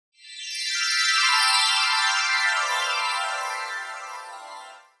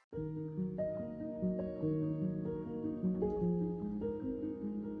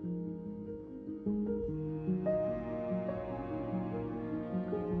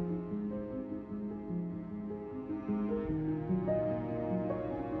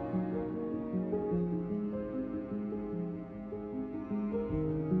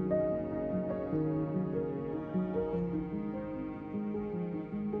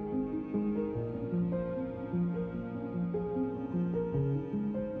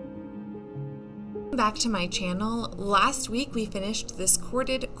Back to my channel. Last week we finished this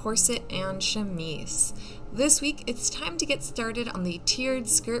corded corset and chemise. This week it's time to get started on the tiered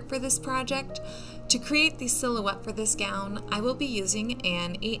skirt for this project. To create the silhouette for this gown, I will be using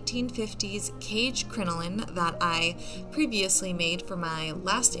an 1850s cage crinoline that I previously made for my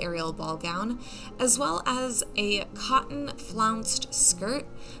last Ariel Ballgown, as well as a cotton flounced skirt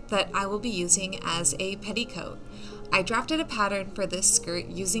that I will be using as a petticoat. I drafted a pattern for this skirt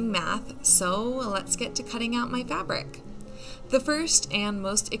using math, so let's get to cutting out my fabric. The first and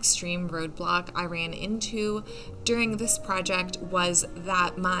most extreme roadblock I ran into during this project was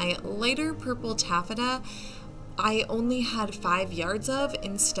that my lighter purple taffeta I only had 5 yards of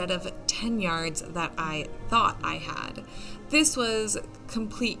instead of 10 yards that I thought I had. This was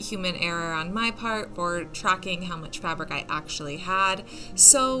complete human error on my part for tracking how much fabric I actually had,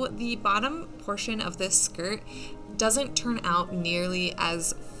 so the bottom portion of this skirt doesn't turn out nearly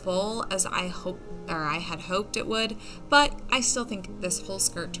as full as I had hoped it would, but I still think this whole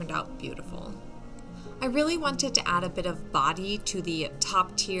skirt turned out beautiful. I really wanted to add a bit of body to the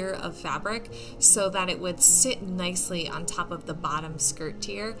top tier of fabric so that it would sit nicely on top of the bottom skirt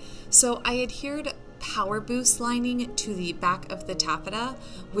tier, so I adhered Power Boost lining to the back of the taffeta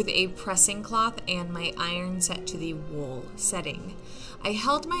with a pressing cloth and my iron set to the wool setting. I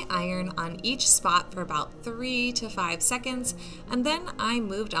held my iron on each spot for about 3 to 5 seconds, and then I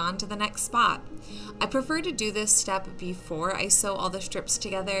moved on to the next spot. I prefer to do this step before I sew all the strips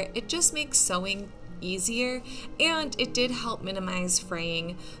together. It just makes sewing easier, and it did help minimize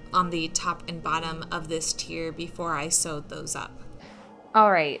fraying on the top and bottom of this tier before I sewed those up.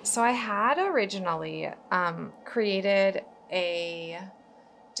 Alright, so I had originally created a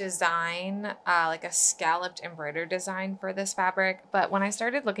design, like a scalloped embroidered design for this fabric, but when I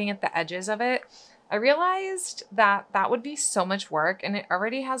started looking at the edges of it, I realized that that would be so much work, and it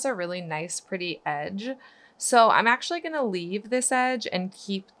already has a really nice pretty edge. So I'm actually going to leave this edge and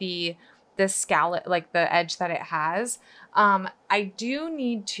keep the scallop, like the edge that it has. I do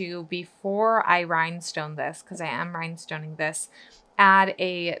need to, before I rhinestone this, because I am rhinestoning this, add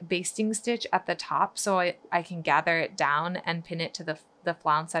a basting stitch at the top so I can gather it down and pin it to the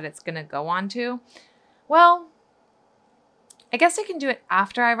flounce that it's going to go onto. Well, I guess I can do it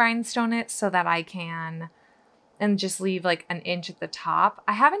after I rhinestone it so that I can, and just leave like an inch at the top.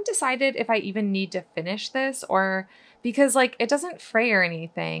 I haven't decided if I even need to finish this, or because like it doesn't fray or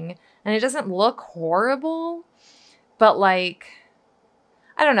anything and it doesn't look horrible, but like,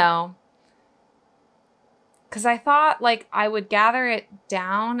 I don't know. Because I thought like I would gather it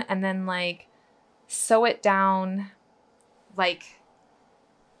down and then like sew it down, like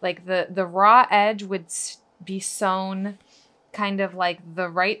the raw edge would be sewn kind of like the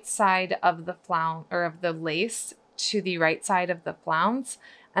right side of the flounce, or of the lace to the right side of the flounce,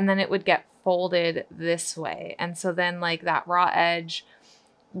 and then it would get folded this way. And so then like that raw edge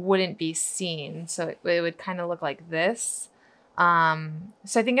wouldn't be seen. So it would kind of look like this. So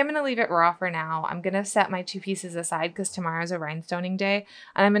I think I'm going to leave it raw for now. I'm going to set my 2 pieces aside because tomorrow's a rhinestoning day,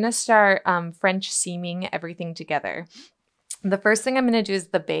 and I'm going to start French seaming everything together. The first thing I'm going to do is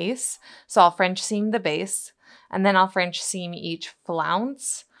the base. So I'll French seam the base, and then I'll French seam each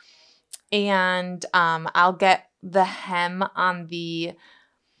flounce, and I'll get the hem on the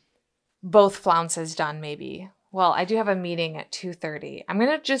both flounces done maybe. Well, I do have a meeting at 2:30. I'm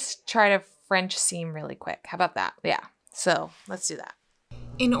going to just try to French seam really quick. How about that? Yeah. So let's do that.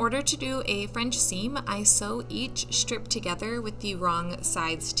 In order to do a French seam, I sew each strip together with the wrong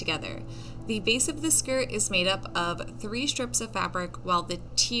sides together. The base of the skirt is made up of 3 strips of fabric, while the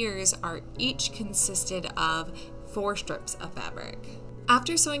tiers are each consisted of 4 strips of fabric.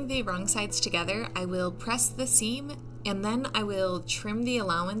 After sewing the wrong sides together, I will press the seam, and then I will trim the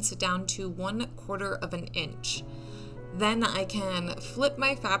allowance down to 1/4 of an inch. Then I can flip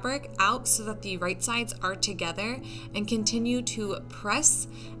my fabric out so that the right sides are together and continue to press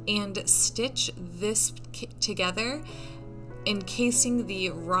and stitch this together, encasing the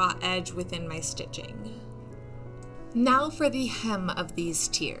raw edge within my stitching. Now for the hem of these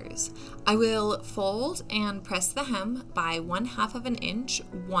tiers. I will fold and press the hem by 1/2 of an inch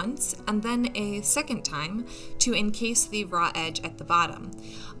once, and then a second time to encase the raw edge at the bottom.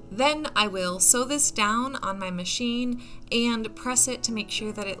 Then I will sew this down on my machine and press it to make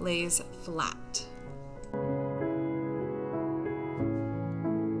sure that it lays flat.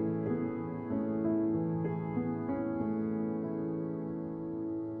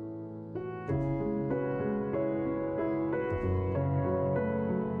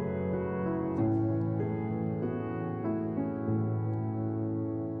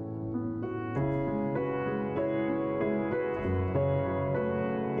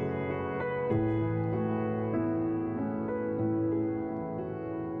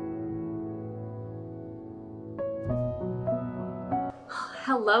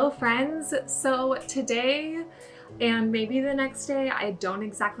 Hello friends! So today and maybe the next day, I don't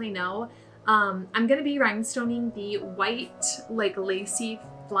exactly know, I'm gonna be rhinestoning the white like lacy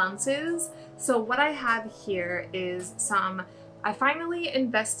flounces. So what I have here is I finally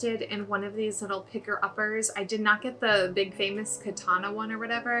invested in one of these little picker-uppers. I did not get the big famous katana one or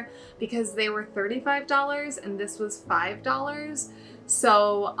whatever because they were $35 and this was $5.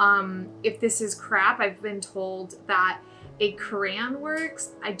 So if this is crap, I've been told that a crayon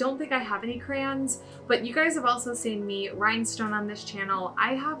works. I don't think I have any crayons, but you guys have also seen me rhinestone on this channel.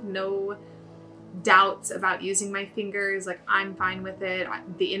 I have no doubts about using my fingers. Like, I'm fine with it.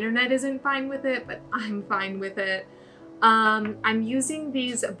 The internet isn't fine with it, but I'm fine with it. I'm using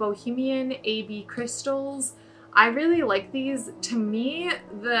these Bohemian AB crystals. I really like these. To me,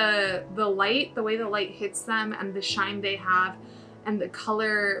 the light, the way the light hits them and the shine they have and the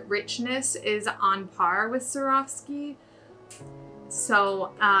color richness is on par with Swarovski.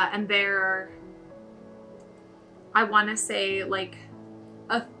 So, and they're, I want to say like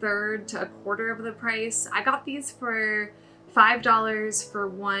a third to a quarter of the price. I got these for $5 for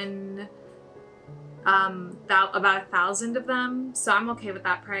one, about 1,000 of them. So I'm okay with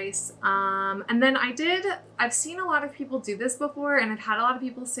that price. And then I've seen a lot of people do this before, and I've had a lot of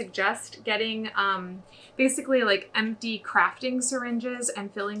people suggest getting, basically like empty crafting syringes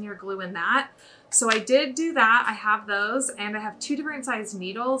and filling your glue in that. So I did do that. I have those, and I have 2 different size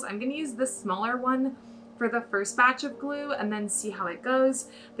needles. I'm going to use this smaller one for the first batch of glue and then see how it goes.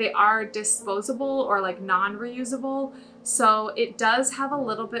 They are disposable or like non-reusable. So it does have a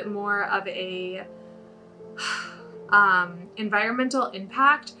little bit more of a environmental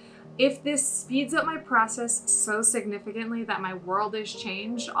impact. If this speeds up my process so significantly that my world is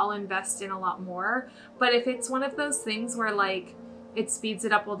changed, I'll invest in a lot more. But if it's one of those things where like it speeds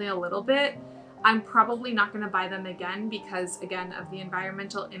it up only a little bit, I'm probably not going to buy them again because, again, of the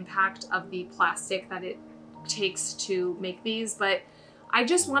environmental impact of the plastic that it takes to make these. But I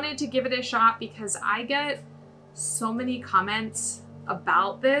just wanted to give it a shot because I get so many comments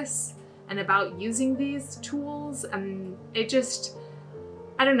about this and about using these tools, and it just,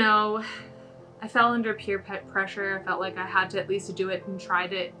 I don't know, I fell under peer pressure. I felt like I had to at least do it and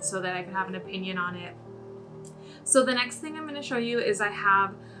tried it so that I could have an opinion on it. So the next thing I'm going to show you is I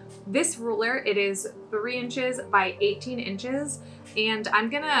have this ruler. It is 3 inches by 18 inches, and I'm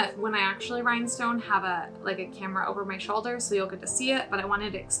gonna, when I actually rhinestone, have a camera over my shoulder so you'll get to see it, but I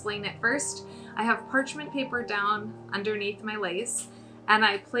wanted to explain it first. I have parchment paper down underneath my lace, and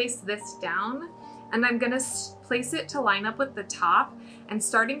I place this down, and I'm gonna place it to line up with the top, and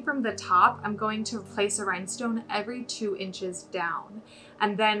starting from the top, I'm going to place a rhinestone every 2 inches down.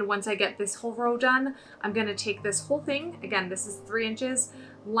 And then once I get this whole row done, I'm gonna take this whole thing, again, this is 3 inches,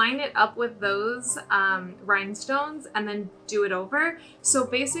 line it up with those rhinestones, and then do it over. So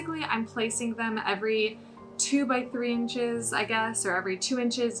basically I'm placing them every 2 by 3 inches, I guess, or every 2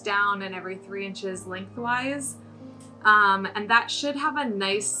 inches down and every 3 inches lengthwise. And that should have a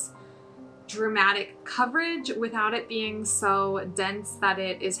nice dramatic coverage without it being so dense that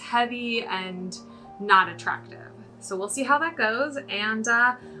it is heavy and not attractive. So we'll see how that goes, and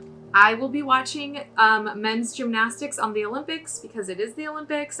I will be watching men's gymnastics on the Olympics because it is the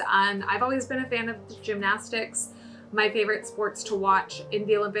Olympics, and I've always been a fan of gymnastics. My favorite sports to watch in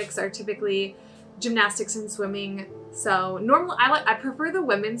the Olympics are typically gymnastics and swimming. So normally I prefer the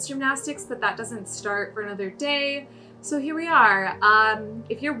women's gymnastics, but that doesn't start for another day. So here we are.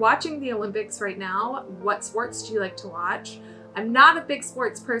 If you're watching the Olympics right now, what sports do you like to watch? I'm not a big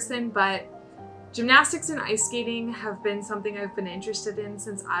sports person, but gymnastics and ice skating have been something I've been interested in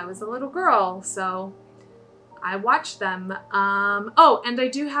since I was a little girl, so I watch them. Oh, and I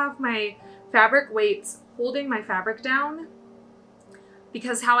do have my fabric weights holding my fabric down,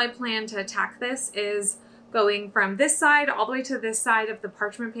 because how I plan to attack this is going from this side all the way to this side of the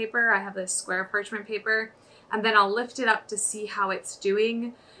parchment paper. I have this square parchment paper, and then I'll lift it up to see how it's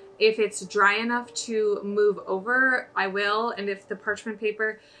doing. If it's dry enough to move over, I will. And if the parchment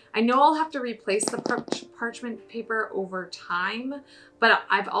paper, I know I'll have to replace the parchment paper over time, but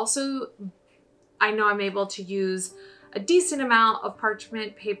I know I'm able to use a decent amount of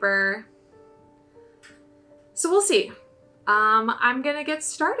parchment paper. So we'll see. I'm gonna get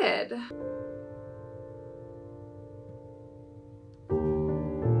started.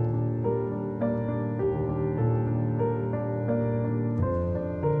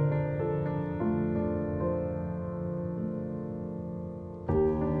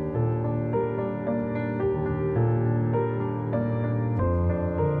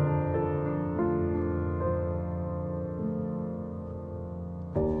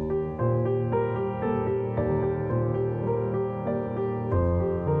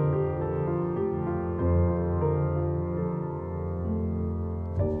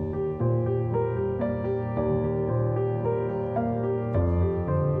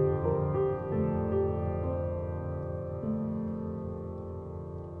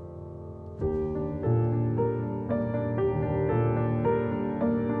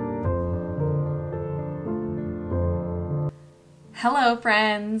 Hello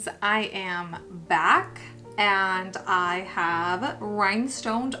friends, I am back and I have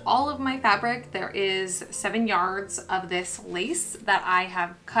rhinestoned all of my fabric. There is 7 yards of this lace that I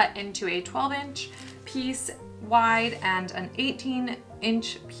have cut into a 12-inch piece wide and an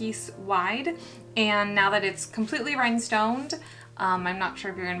 18-inch piece wide. And now that it's completely rhinestoned, I'm not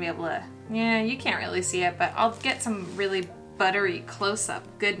sure if you're gonna be able to, yeah, you can't really see it, but I'll get some really buttery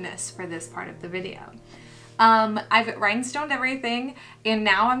close-up goodness for this part of the video. I've rhinestoned everything and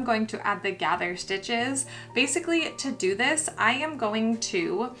now I'm going to add the gather stitches. Basically, to do this, I am going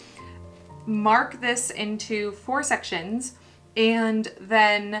to mark this into 4 sections and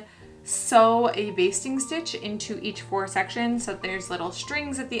then sew a basting stitch into each 4 sections so there's little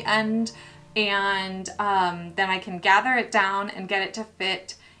strings at the end, and then I can gather it down and get it to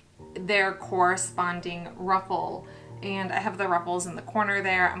fit their corresponding ruffle. And I have the ruffles in the corner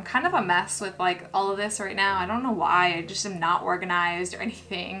there. I'm kind of a mess with like all of this right now. I don't know why, I just am not organized or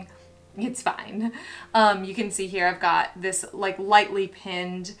anything. It's fine. You can see here I've got this like lightly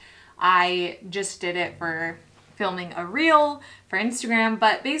pinned. I just did it for filming a reel for Instagram,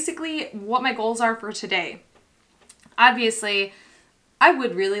 but basically what my goals are for today. Obviously, I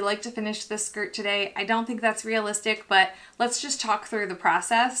would really like to finish this skirt today. I don't think that's realistic, but let's just talk through the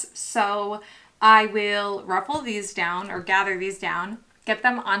process. So I will ruffle these down or gather these down, get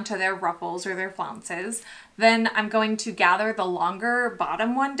them onto their ruffles or their flounces. Then I'm going to gather the longer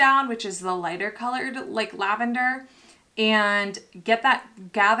bottom one down, which is the lighter colored like lavender, and get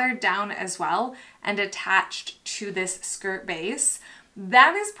that gathered down as well and attached to this skirt base.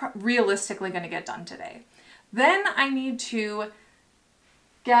 That is realistically going to get done today. Then I need to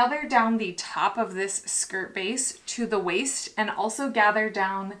gather down the top of this skirt base to the waist and also gather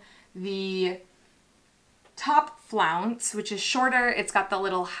down the top flounce, which is shorter. It's got the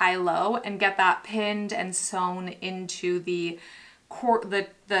little high-low, and get that pinned and sewn into the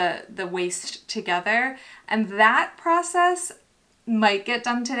waist together. And that process might get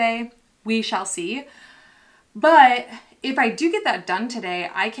done today. We shall see. But if I do get that done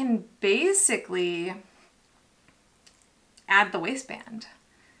today, I can basically add the waistband.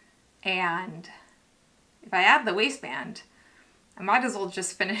 And if I add the waistband, I might as well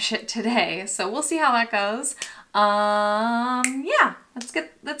just finish it today. So we'll see how that goes. Yeah, let's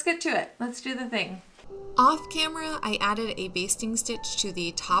get to it. Let's do the thing. Off camera, I added a basting stitch to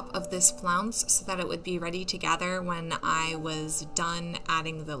the top of this flounce so that it would be ready to gather when I was done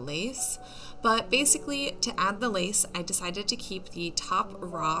adding the lace. But basically, to add the lace, I decided to keep the top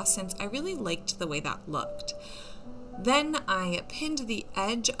raw since I really liked the way that looked. Then I pinned the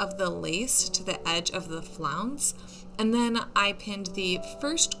edge of the lace to the edge of the flounce, and then I pinned the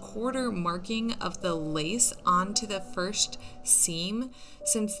first quarter marking of the lace onto the first seam.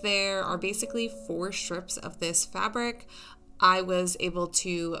 Since there are basically 4 strips of this fabric, I was able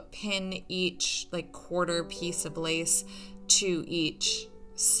to pin each like quarter piece of lace to each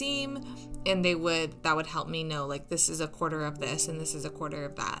seam, and that would help me know like this is a quarter of this and this is a quarter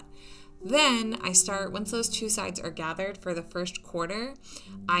of that. Then I start, once those 2 sides are gathered for the first quarter,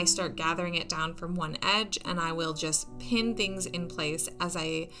 I start gathering it down from one edge, and I will just pin things in place as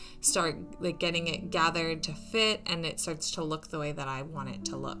I start like getting it gathered to fit and it starts to look the way that I want it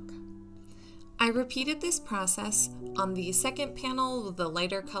to look. I repeated this process on the second panel with the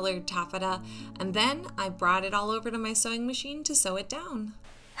lighter colored taffeta, and then I brought it all over to my sewing machine to sew it down.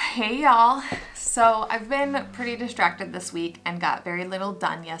 Hey y'all! So I've been pretty distracted this week and got very little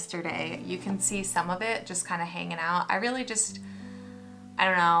done yesterday. You can see some of it just kind of hanging out. I I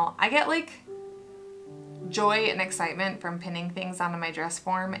don't know, I get like joy and excitement from pinning things onto my dress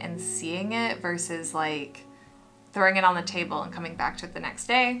form and seeing it versus like throwing it on the table and coming back to it the next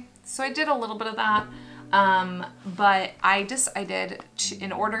day. So I did a little bit of that. But I decided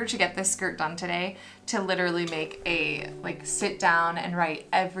in order to get this skirt done today, to literally make a like sit down and write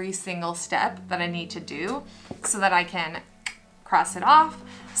every single step that I need to do so that I can cross it off.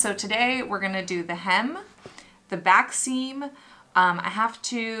 So today we're gonna do the hem, the back seam. I have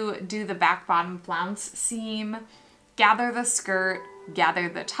to do the back bottom flounce seam, gather the skirt, gather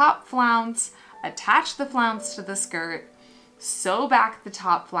the top flounce, attach the flounce to the skirt, sew back the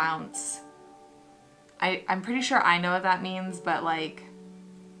top flounce. I'm pretty sure I know what that means, but like,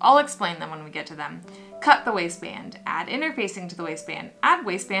 I'll explain them when we get to them. Cut the waistband, add interfacing to the waistband, add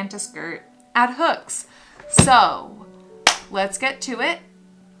waistband to skirt, add hooks. So let's get to it.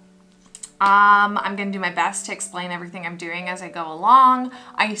 I'm gonna do my best to explain everything I'm doing as I go along.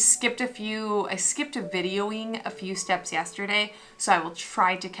 I skipped videoing a few steps yesterday, so I will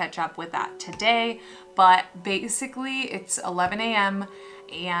try to catch up with that today. But basically it's 11 a.m.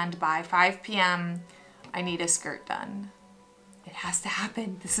 and by 5 p.m. I need a skirt done. It has to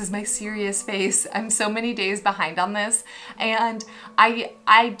happen. This is my serious face. I'm so many days behind on this, and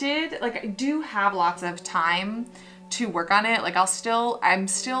I do have lots of time to work on it. Like I'm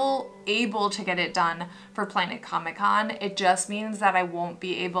still able to get it done for Planet Comic Con. It just means that I won't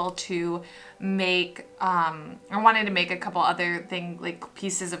be able to make, I wanted to make a couple other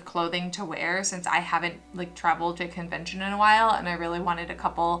pieces of clothing to wear since I haven't like traveled to a convention in a while, and I really wanted a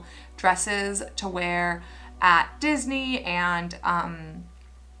couple dresses to wear at Disney and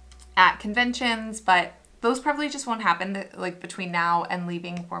at conventions, but those probably just won't happen like between now and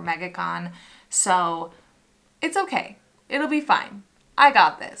leaving for MegaCon. So it's okay. It'll be fine. I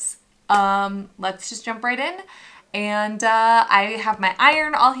got this. Let's just jump right in. And I have my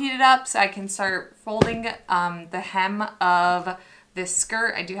iron all heated up so I can start folding the hem of this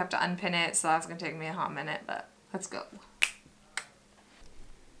skirt. I do have to unpin it, so that's gonna take me a hot minute, but let's go.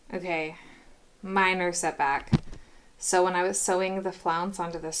 Okay, minor setback. So when I was sewing the flounce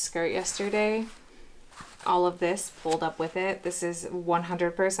onto the skirt yesterday, all of this pulled up with it. This is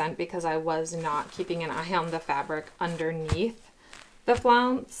 100% because I was not keeping an eye on the fabric underneath the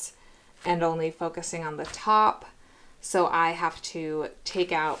flounce and only focusing on the top. So I have to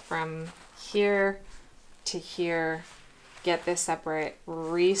take out from here to here, get this separate,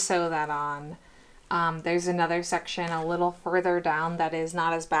 re-sew that on. There's another section a little further down that is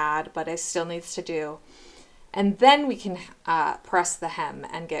not as bad, but it still needs to do. And then we can press the hem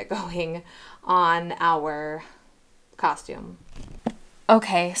and get going on our costume.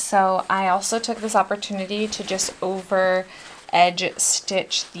 Okay, so I also took this opportunity to just over edge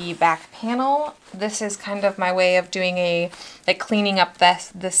stitch the back panel. This is kind of my way of doing cleaning up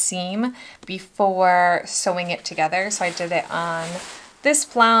the seam before sewing it together. So I did it on this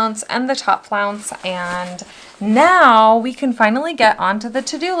flounce and the top flounce, and now we can finally get onto the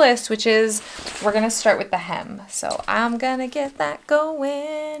to-do list, which is we're gonna start with the hem. So I'm gonna get that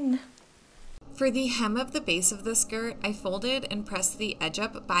going. For the hem of the base of the skirt, I folded and pressed the edge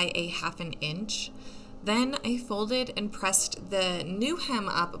up by a 1/2 inch. Then I folded and pressed the new hem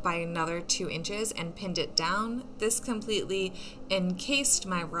up by another 2 inches and pinned it down. This completely encased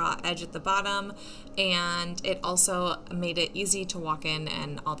my raw edge at the bottom, and it also made it easy to walk in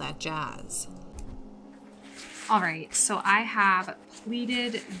and all that jazz. All right, so I have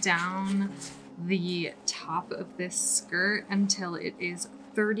pleated down the top of this skirt until it is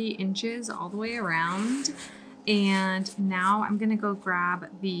 30 inches all the way around. And now I'm gonna go grab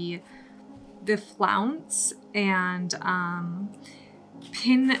the flounce and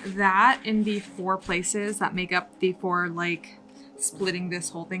pin that in the 4 places that make up the 4, like splitting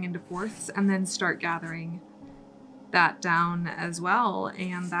this whole thing into fourths, and then start gathering that down as well.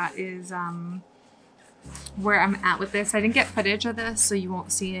 And that is where I'm at with this. I didn't get footage of this, so you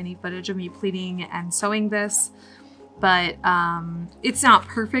won't see any footage of me pleating and sewing this, but it's not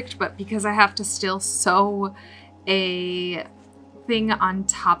perfect, but because I have to still sew a thing on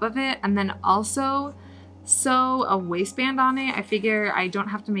top of it and then also sew a waistband on it, I figure I don't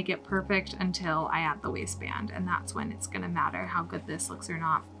have to make it perfect until I add the waistband, and that's when it's gonna matter how good this looks or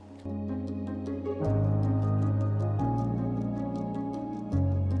not.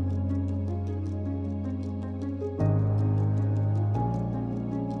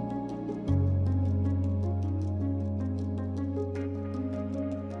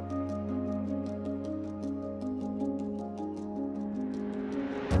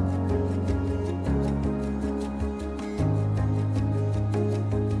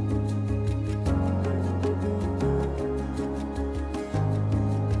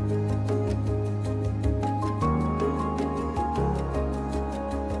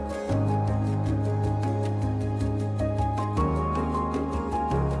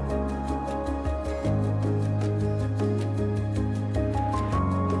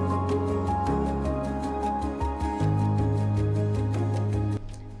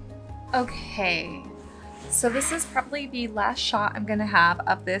 Okay, so this is probably the last shot I'm gonna have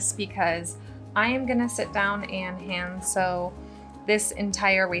of this because I am gonna sit down and hand sew this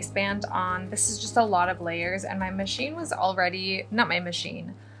entire waistband on. This is just a lot of layers, and my machine was already, not my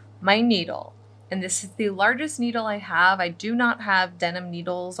machine, my needle. And this is the largest needle I have. I do not have denim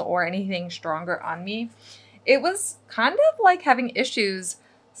needles or anything stronger on me. It was kind of like having issues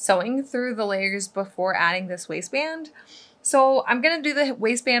sewing through the layers before adding this waistband. So I'm going to do the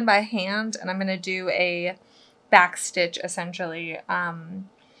waistband by hand, and I'm going to do a back stitch essentially. And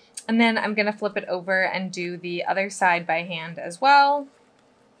then I'm going to flip it over and do the other side by hand as well.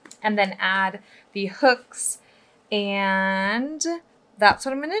 And then add the hooks, and that's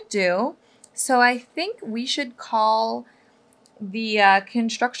what I'm going to do. So I think we should call the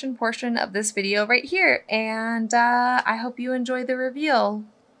construction portion of this video right here. And I hope you enjoy the reveal.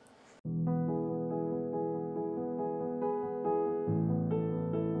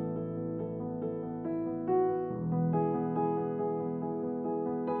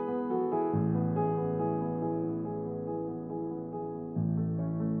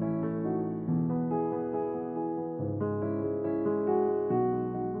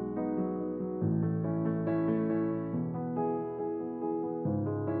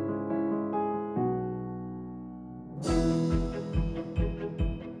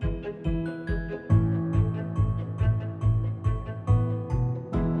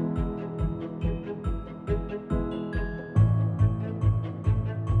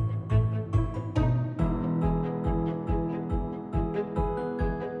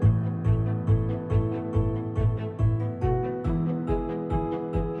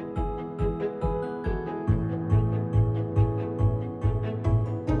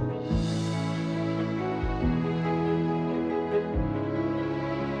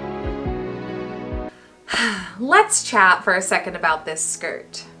 Let's chat for a second about this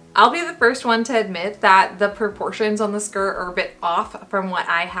skirt. I'll be the first one to admit that the proportions on the skirt are a bit off from what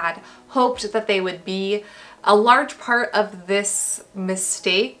I had hoped that they would be. A large part of this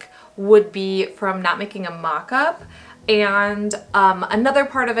mistake would be from not making a mock-up, and another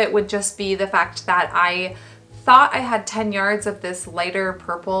part of it would just be the fact that I thought I had 10 yards of this lighter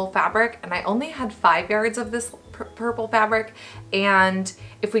purple fabric, and I only had 5 yards of this purple fabric. And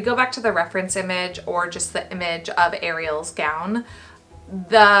if we go back to the reference image or just the image of Ariel's gown,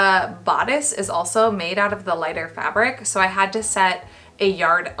 the bodice is also made out of the lighter fabric, so I had to set a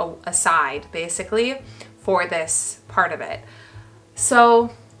yard aside basically for this part of it.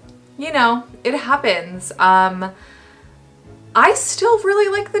 So, you know, it happens. I still really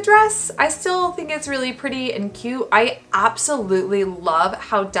like the dress. I still think it's really pretty and cute. I absolutely love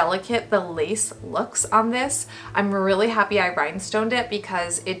how delicate the lace looks on this. I'm really happy I rhinestoned it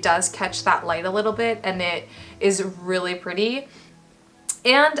because it does catch that light a little bit, and it is really pretty.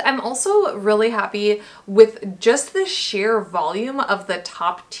 And I'm also really happy with just the sheer volume of the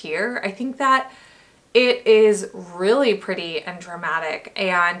top tier. I think that it is really pretty and dramatic,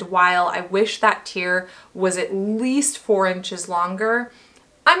 and while I wish that tier was at least 4 inches longer,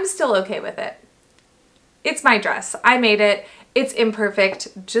 I'm still okay with it. It's my dress. I made it. It's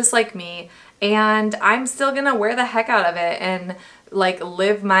imperfect, just like me, and I'm still gonna wear the heck out of it and like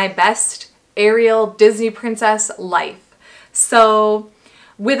live my best Ariel Disney princess life. So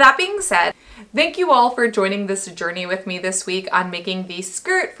with that being said, thank you all for joining this journey with me this week on making the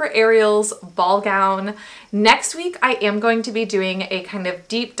skirt for Ariel's ball gown. Next week, I am going to be doing a kind of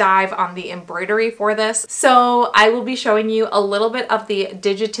deep dive on the embroidery for this. So I will be showing you a little bit of the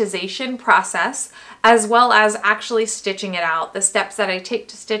digitization process, as well as actually stitching it out, the steps that I take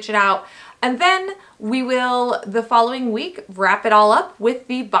to stitch it out. And then we will, the following week, wrap it all up with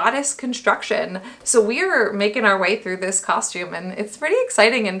the bodice construction. So we are making our way through this costume, and it's pretty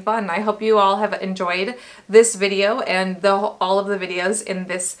exciting and fun. I hope you all have enjoyed this video and all of the videos in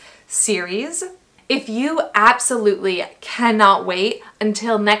this series. If you absolutely cannot wait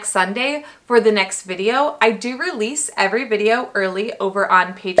until next Sunday for the next video, I do release every video early over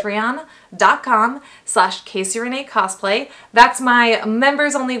on patreon.com/CaseyReneeCosplay. That's my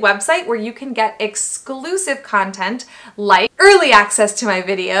members only website where you can get exclusive content like early access to my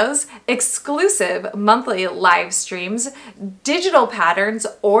videos, exclusive monthly live streams, digital patterns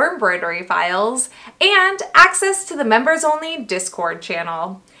or embroidery files, and access to the members only Discord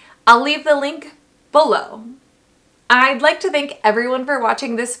channel. I'll leave the link below. I'd like to thank everyone for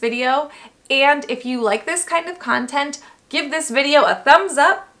watching this video, and if you like this kind of content, give this video a thumbs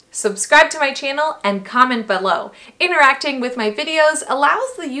up, subscribe to my channel, and comment below. Interacting with my videos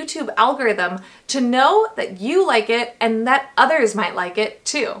allows the YouTube algorithm to know that you like it and that others might like it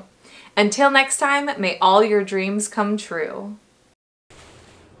too. Until next time, may all your dreams come true.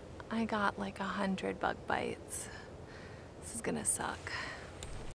 I got like 100 bug bites. This is gonna suck.